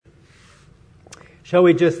Shall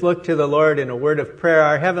we just look to the Lord in a word of prayer?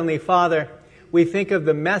 Our Heavenly Father, we think of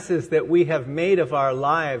the messes that we have made of our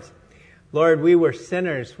lives. Lord, we were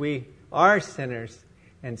sinners. We are sinners,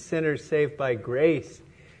 and sinners saved by grace.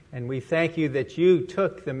 And we thank you that you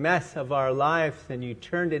took the mess of our lives and you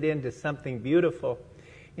turned it into something beautiful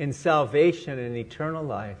in salvation and eternal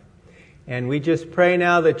life. And we just pray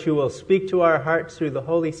now that you will speak to our hearts through the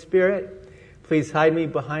Holy Spirit. Please hide me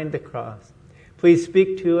behind the cross. Please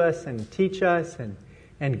speak to us and teach us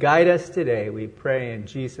and guide us today. We pray in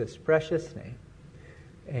Jesus' precious name.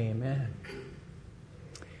 Amen.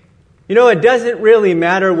 You know, it doesn't really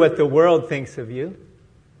matter what the world thinks of you.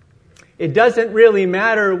 It doesn't really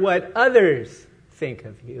matter what others think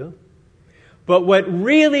of you. But what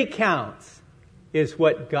really counts is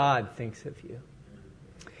what God thinks of you.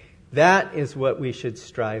 That is what we should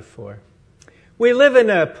strive for. We live in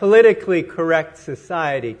a politically correct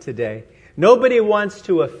society today. Nobody wants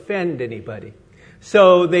to offend anybody,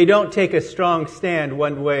 so they don't take a strong stand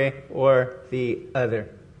one way or the other.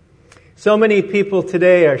 So many people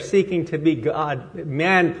today are seeking to be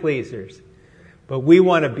man pleasers, but we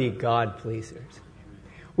want to be God pleasers.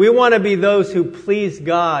 We want to be those who please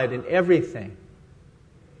God in everything.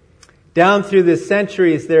 Down through the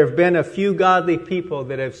centuries, there have been a few godly people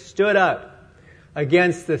that have stood up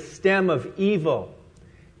against the stem of evil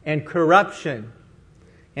and corruption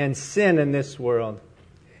and sin in this world.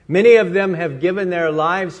 Many of them have given their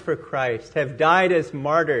lives for Christ, have died as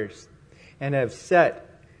martyrs, and have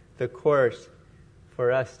set the course for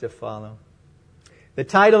us to follow. The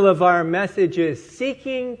title of our message is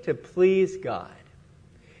Seeking to Please God.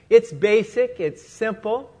 It's basic, it's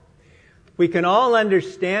simple. We can all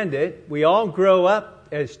understand it. We all grow up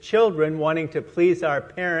as children wanting to please our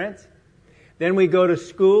parents. Then we go to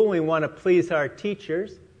school, we want to please our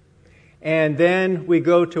teachers. And then we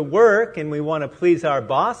go to work and we want to please our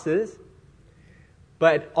bosses.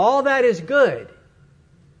 But all that is good.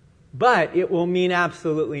 But it will mean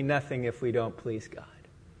absolutely nothing if we don't please God.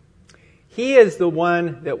 He is the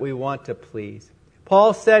one that we want to please.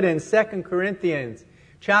 Paul said in 2 Corinthians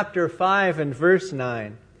chapter 5 and verse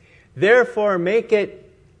 9, "Therefore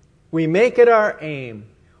we make it our aim,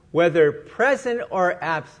 whether present or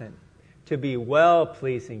absent, to be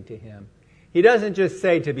well-pleasing to Him." He doesn't just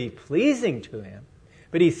say to be pleasing to Him,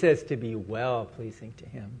 but he says to be well-pleasing to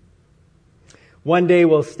Him. One day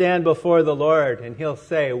we'll stand before the Lord and He'll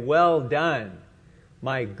say, "Well done,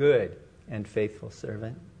 my good and faithful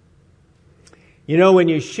servant." You know, when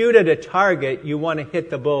you shoot at a target, you want to hit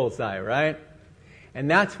the bullseye, right?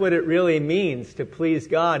 And that's what it really means to please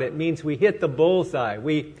God. It means we hit the bullseye.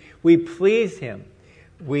 We please Him.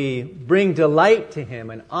 We bring delight to Him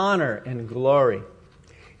and honor and glory.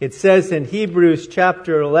 It says in Hebrews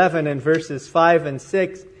chapter 11 and verses 5 and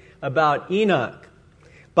 6 about Enoch.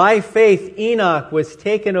 By faith Enoch was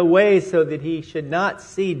taken away so that he should not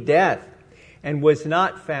see death, and was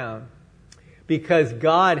not found, because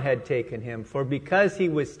God had taken him. For because he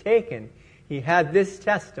was taken, he had this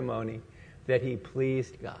testimony, that he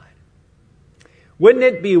pleased God. Wouldn't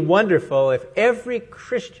it be wonderful if every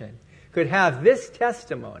Christian could have this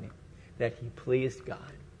testimony, that he pleased God?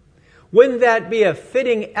 Wouldn't that be a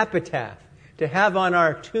fitting epitaph to have on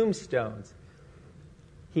our tombstones?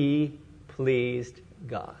 He pleased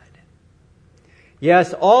God.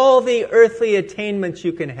 Yes, all the earthly attainments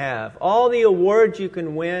you can have, all the awards you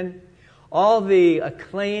can win, all the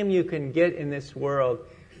acclaim you can get in this world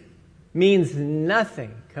means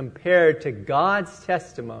nothing compared to God's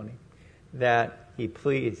testimony that He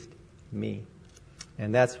pleased me.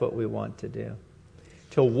 And that's what we want to do.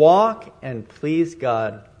 To walk and please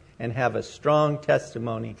God and have a strong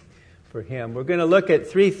testimony for Him. We're going to look at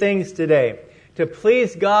three things today. To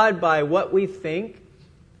please God by what we think,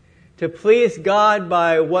 to please God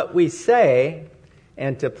by what we say,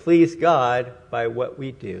 and to please God by what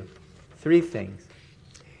we do. Three things.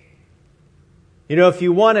 You know, if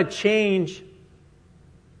you want to change,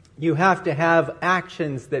 you have to have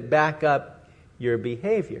actions that back up your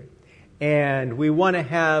behavior. And we want to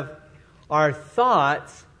have our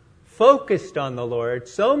thoughts focused on the Lord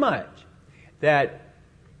so much that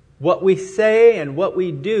what we say and what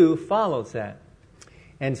we do follows that.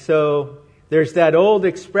 And so there's that old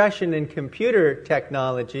expression in computer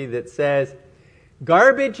technology that says,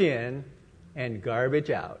 garbage in and garbage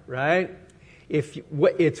out, right?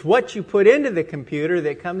 It's what you put into the computer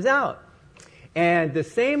that comes out. And the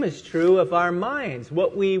same is true of our minds.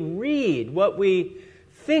 What we read, what we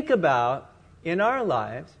think about in our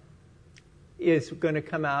lives is going to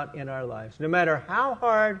come out in our lives. No matter how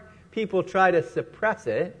hard people try to suppress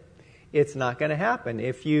it, it's not going to happen.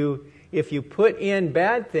 If you put in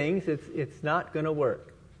bad things, it's not going to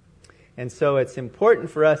work. And so it's important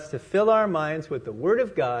for us to fill our minds with the Word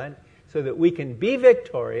of God so that we can be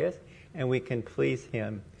victorious and we can please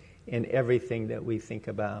Him in everything that we think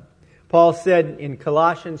about. Paul said in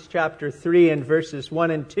Colossians chapter 3 and verses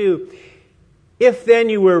 1 and 2, "If then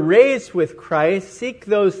you were raised with Christ, seek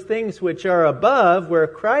those things which are above, where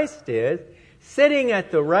Christ is, sitting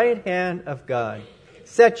at the right hand of God.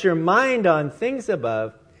 Set your mind on things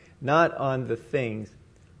above, not on the things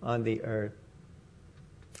on the earth."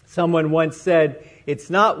 Someone once said, "It's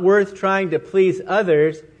not worth trying to please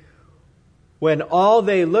others when all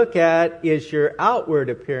they look at is your outward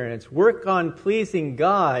appearance. Work on pleasing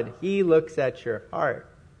God. He looks at your heart."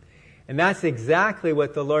 And that's exactly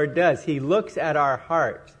what the Lord does. He looks at our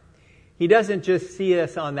heart. He doesn't just see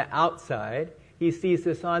us on the outside. He sees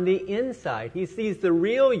us on the inside. He sees the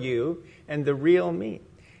real you and the real me.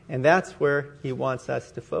 And that's where He wants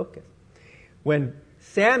us to focus. When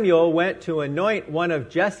Samuel went to anoint one of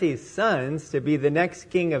Jesse's sons to be the next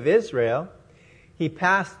king of Israel, he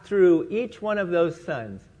passed through each one of those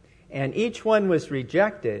sons, and each one was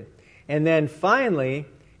rejected. And then finally,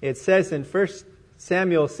 it says in 1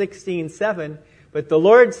 Samuel 16:7, "But the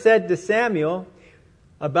Lord said to Samuel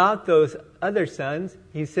about those other sons,"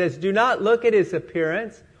 He says, "Do not look at his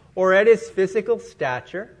appearance or at his physical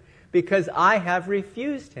stature, because I have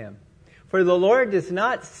refused him. For the Lord does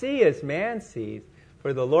not see as man sees,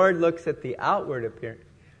 for the Lord looks at the outward appearance.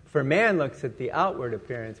 For man looks at the outward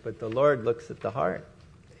appearance, but the Lord looks at the heart."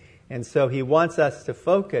 And so He wants us to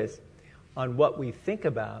focus on what we think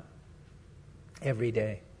about every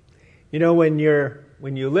day. You know, when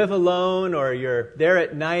you live alone or you're there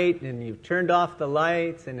at night and you've turned off the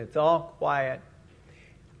lights and it's all quiet,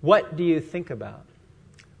 what do you think about?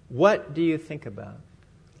 What do you think about?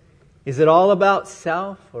 Is it all about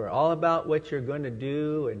self or all about what you're going to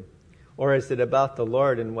do, or is it about the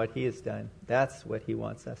Lord and what He has done? That's what He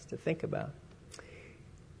wants us to think about.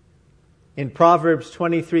 In Proverbs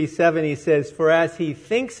 23:7, He says, "For as he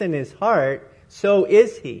thinks in his heart, so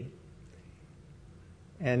is he."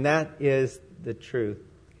 And that is the truth.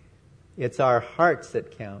 It's our hearts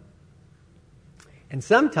that count. And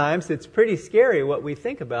sometimes it's pretty scary what we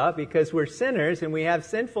think about, because we're sinners and we have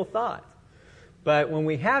sinful thoughts. But when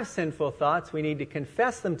we have sinful thoughts, we need to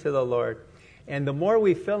confess them to the Lord. And the more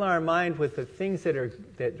we fill our mind with the things that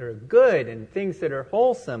are good and things that are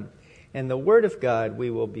wholesome and the Word of God, we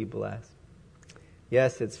will be blessed.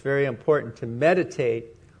 Yes, it's very important to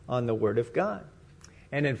meditate on the Word of God.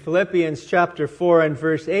 And in Philippians chapter 4 and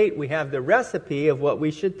verse 8, we have the recipe of what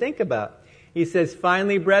we should think about. He says,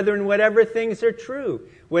 "Finally, brethren, whatever things are true,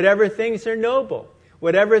 whatever things are noble,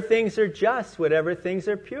 whatever things are just, whatever things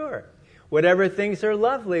are pure, whatever things are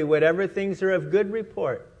lovely, whatever things are of good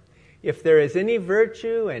report, if there is any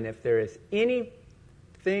virtue and if there is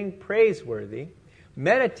anything praiseworthy,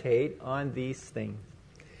 meditate on these things."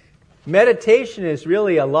 Meditation is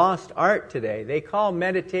really a lost art today. They call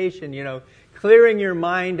meditation, clearing your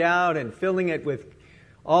mind out and filling it with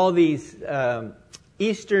all these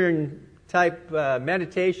Eastern type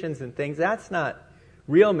meditations and things. That's not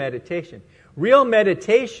real meditation. Real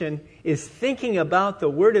meditation is thinking about the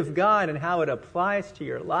Word of God and how it applies to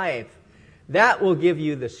your life. That will give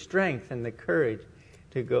you the strength and the courage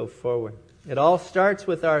to go forward. It all starts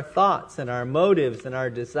with our thoughts and our motives and our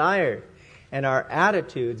desires and our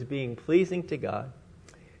attitudes being pleasing to God.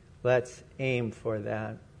 Let's aim for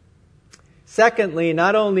that. Secondly,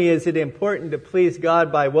 not only is it important to please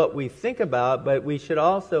God by what we think about, but we should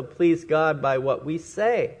also please God by what we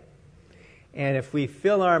say. And if we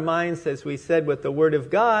fill our minds, as we said, with the Word of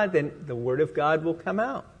God, then the Word of God will come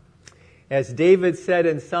out. As David said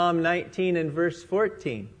in Psalm 19 and verse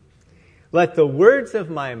 14, "Let the words of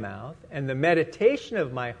my mouth and the meditation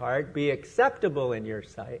of my heart be acceptable in your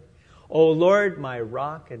sight, O Lord, my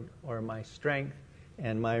rock or my strength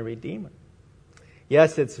and my Redeemer."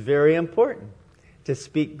 Yes, it's very important to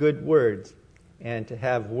speak good words and to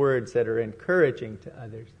have words that are encouraging to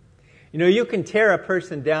others. You can tear a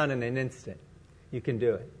person down in an instant. You can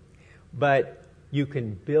do it. But you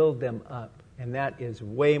can build them up, and that is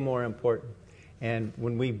way more important. And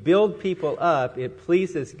when we build people up, it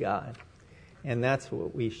pleases God. And that's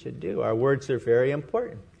what we should do. Our words are very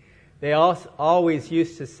important. They always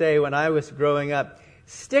used to say when I was growing up,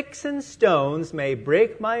 "Sticks and stones may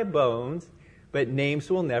break my bones, but names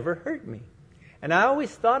will never hurt me." And I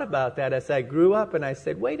always thought about that as I grew up, and I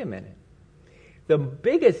said, wait a minute. The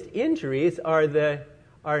biggest injuries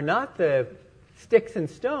are not the sticks and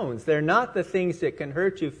stones. They're not the things that can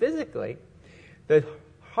hurt you physically. The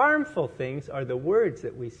harmful things are the words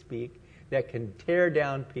that we speak that can tear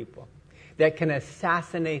down people, that can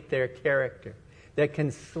assassinate their character, that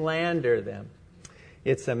can slander them.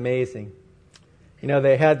 It's amazing. You know,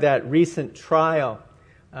 they had that recent trial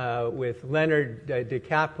with Leonard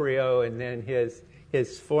DiCaprio and then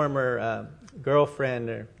his former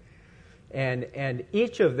girlfriend, and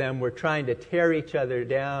each of them were trying to tear each other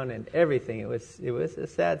down and everything. It was a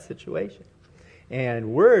sad situation.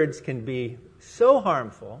 And words can be so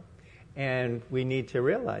harmful, and we need to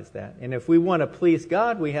realize that. And if we want to please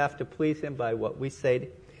God, we have to please Him by what we say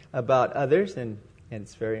about others, and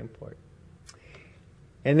it's very important.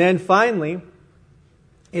 And then finally,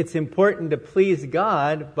 it's important to please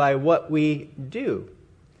God by what we do.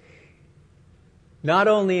 Not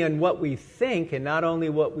only in what we think and not only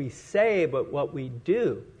what we say, but what we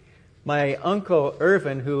do. My uncle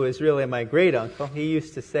Irvin, who is really my great uncle, he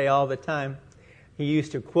used to say all the time, he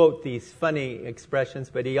used to quote these funny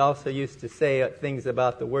expressions, but he also used to say things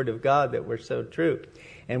about the Word of God that were so true.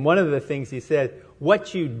 And one of the things he said,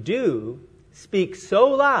 what you do speaks so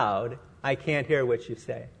loud, I can't hear what you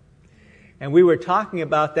say. And we were talking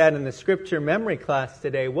about that in the scripture memory class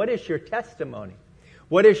today. What is your testimony?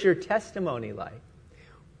 What is your testimony like?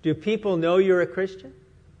 Do people know you're a Christian?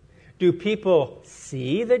 Do people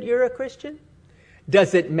see that you're a Christian?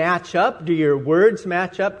 Does it match up? Do your words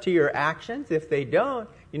match up to your actions? If they don't,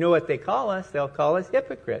 you know what they call us? They'll call us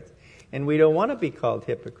hypocrites. And we don't want to be called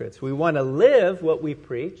hypocrites. We want to live what we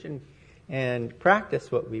preach and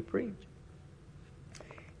practice what we preach.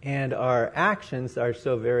 And our actions are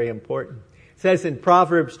so very important. It says in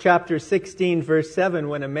Proverbs chapter 16, verse 7,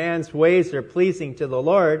 when a man's ways are pleasing to the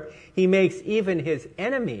Lord, he makes even his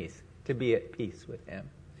enemies to be at peace with him.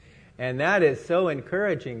 And that is so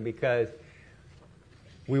encouraging because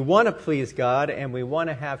we want to please God and we want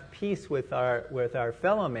to have peace with our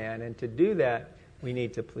fellow man. And to do that, we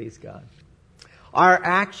need to please God. Our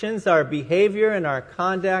actions, our behavior, and our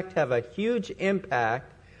conduct have a huge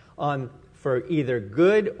impact for either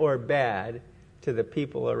good or bad to the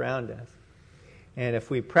people around us. And if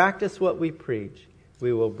we practice what we preach,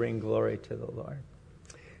 we will bring glory to the Lord.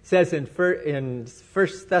 It says in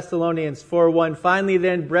 1 Thessalonians 4:1, finally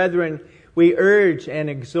then, brethren, we urge and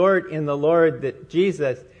exhort in the Lord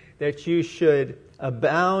Jesus that you should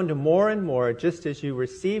abound more and more, just as you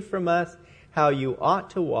receive from us how you ought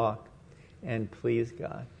to walk and please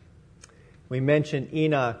God. We mentioned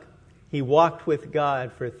Enoch. He walked with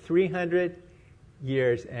God for 300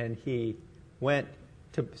 years and he went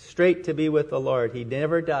straight to be with the Lord. He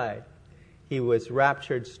never died. He was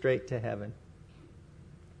raptured straight to heaven.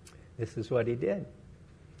 This is what he did.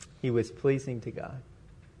 He was pleasing to God.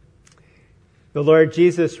 The Lord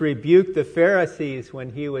Jesus rebuked the Pharisees when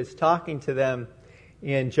he was talking to them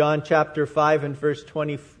in John chapter 5 and verse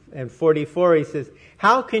 20 and 44. He says,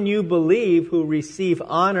 how can you believe who receive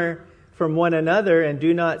honor from one another and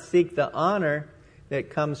do not seek the honor that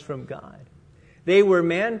comes from God? They were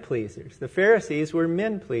man pleasers. The Pharisees were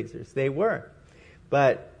men pleasers. They were.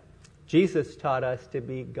 But Jesus taught us to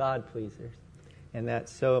be God pleasers. And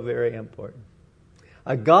that's so very important.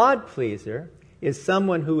 A God pleaser is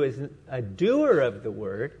someone who is a doer of the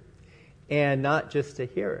word and not just a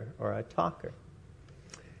hearer or a talker.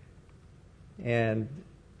 And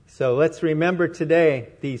so let's remember today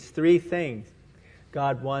these three things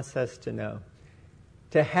God wants us to know.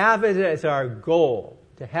 To have it as our goal,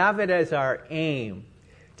 to have it as our aim,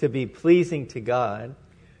 to be pleasing to God,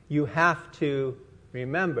 you have to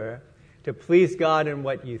remember to please God in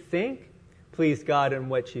what you think, please God in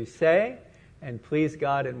what you say, and please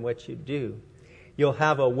God in what you do. You'll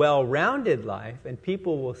have a well-rounded life, and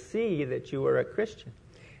people will see that you are a Christian,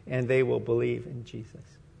 and they will believe in Jesus.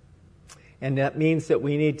 And that means that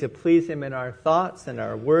we need to please Him in our thoughts and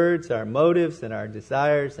our words, our motives and our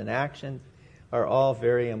desires and actions are all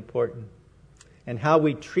very important. And how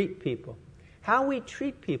we treat people. How we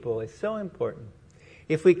treat people is so important.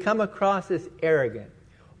 If we come across as arrogant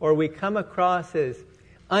or we come across as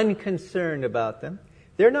unconcerned about them,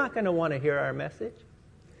 they're not going to want to hear our message.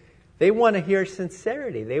 They want to hear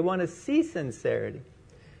sincerity. They want to see sincerity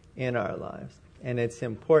in our lives. And it's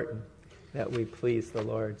important that we please the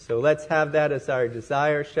Lord. So let's have that as our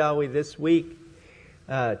desire, shall we, this week,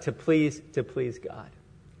 to please God.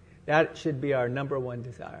 That should be our number one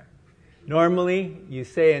desire. Normally, you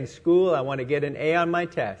say in school, I want to get an A on my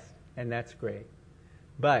test, and that's great.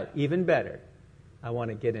 But even better, I want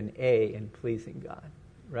to get an A in pleasing God,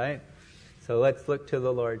 right? So let's look to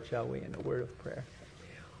the Lord, shall we, in a word of prayer.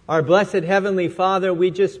 Our blessed Heavenly Father,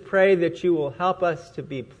 we just pray that you will help us to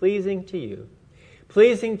be pleasing to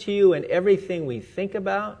you in everything we think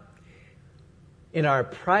about, in our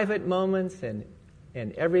private moments and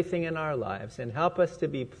everything in our lives, and help us to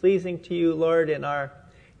be pleasing to you, Lord, in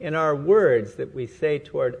our words that we say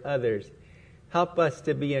toward others, Help us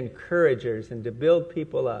to be encouragers and to build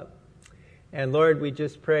people up. And Lord, we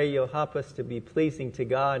just pray you'll help us to be pleasing to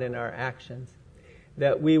God in our actions,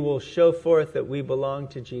 that we will show forth that we belong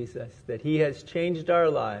to Jesus, that he has changed our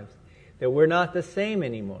lives, that we're not the same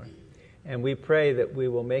anymore. And we pray that we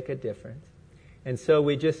will make a difference. And so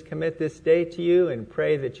we just commit this day to you and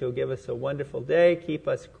pray that you'll give us a wonderful day. Keep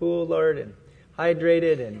us cool, Lord, and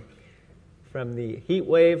hydrated and from the heat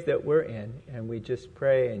wave that we're in. And we just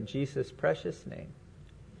pray in Jesus' precious name.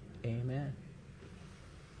 Amen.